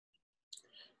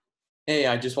Hey,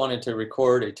 I just wanted to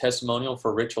record a testimonial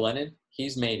for Rich Lennon.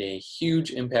 He's made a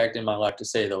huge impact in my life, to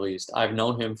say the least. I've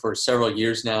known him for several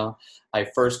years now. I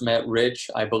first met Rich,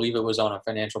 I believe it was on a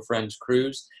Financial Friends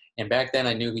cruise. And back then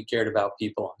I knew he cared about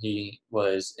people. He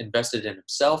was invested in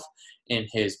himself, in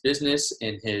his business,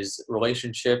 in his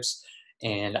relationships.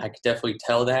 And I could definitely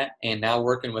tell that. And now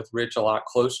working with Rich a lot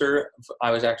closer, I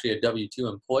was actually a W-2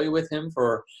 employee with him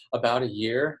for about a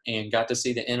year and got to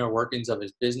see the inner workings of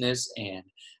his business and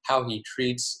how he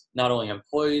treats not only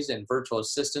employees and virtual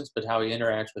assistants, but how he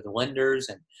interacts with lenders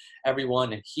and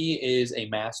everyone. And he is a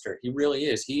master. He really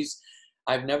is.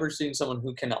 I've never seen someone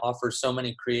who can offer so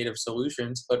many creative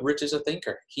solutions, but Rich is a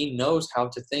thinker. He knows how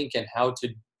to think and how to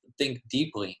think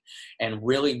deeply and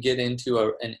really get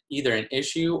into either an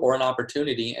issue or an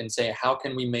opportunity and say, how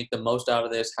can we make the most out of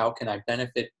this? How can I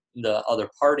benefit the other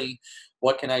party?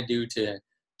 What can I do to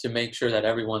make sure that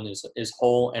everyone is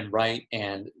whole and right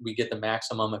and we get the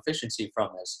maximum efficiency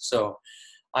from this? So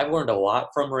I've learned a lot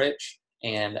from Rich,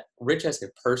 and Rich as a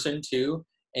person too.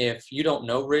 If you don't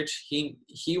know Rich,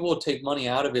 he will take money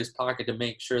out of his pocket to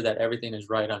make sure that everything is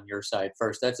right on your side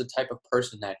first. That's the type of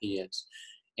person that he is.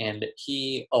 And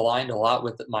he aligned a lot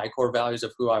with my core values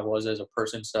of who I was as a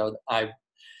person. So I've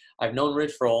known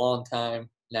Rich for a long time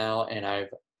now, and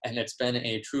it's been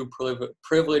a true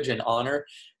privilege and honor.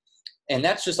 And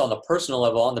that's just on the personal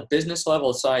level. On the business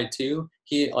level side too,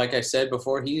 he, like I said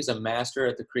before, he's a master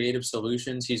at the creative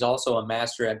solutions. He's also a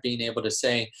master at being able to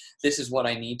say, this is what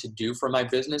I need to do for my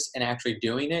business, and actually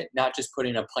doing it, not just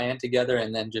putting a plan together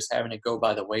and then just having it go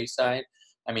by the wayside.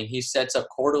 I mean, he sets up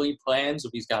quarterly plans.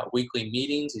 He's got weekly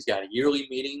meetings. He's got yearly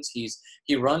meetings.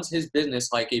 He runs his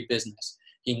business like a business.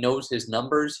 He knows his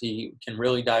numbers. He can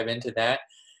really dive into that.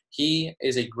 He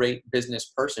is a great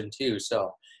business person too.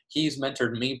 So he's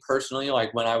mentored me personally,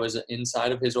 like when I was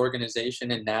inside of his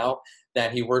organization, and now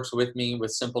that he works with me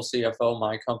with Simple CFO,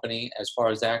 my company, as far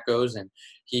as that goes. And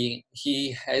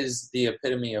he has the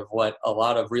epitome of what a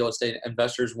lot of real estate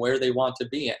investors, where they want to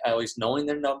be, at least knowing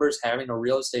their numbers, having a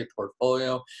real estate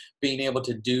portfolio, being able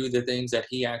to do the things that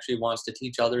he actually wants to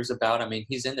teach others about. I mean,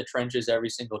 he's in the trenches every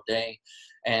single day,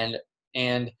 and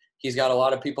and he's got a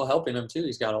lot of people helping him too.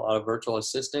 He's got a lot of virtual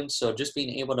assistants. So just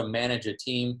being able to manage a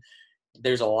team,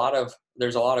 there's a lot of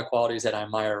qualities that I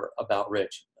admire about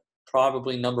Rich.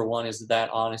 Probably number one is that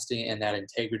honesty and that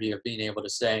integrity of being able to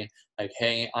say, like,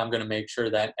 hey, I'm going to make sure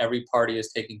that every party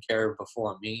is taken care of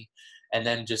before me. And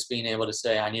then just being able to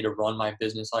say, I need to run my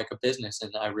business like a business.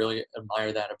 And I really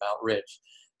admire that about Rich.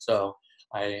 So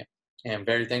I am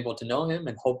very thankful to know him,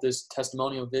 and hope this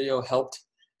testimonial video helped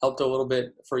a little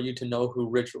bit for you to know who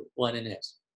Rich Lennon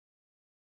is.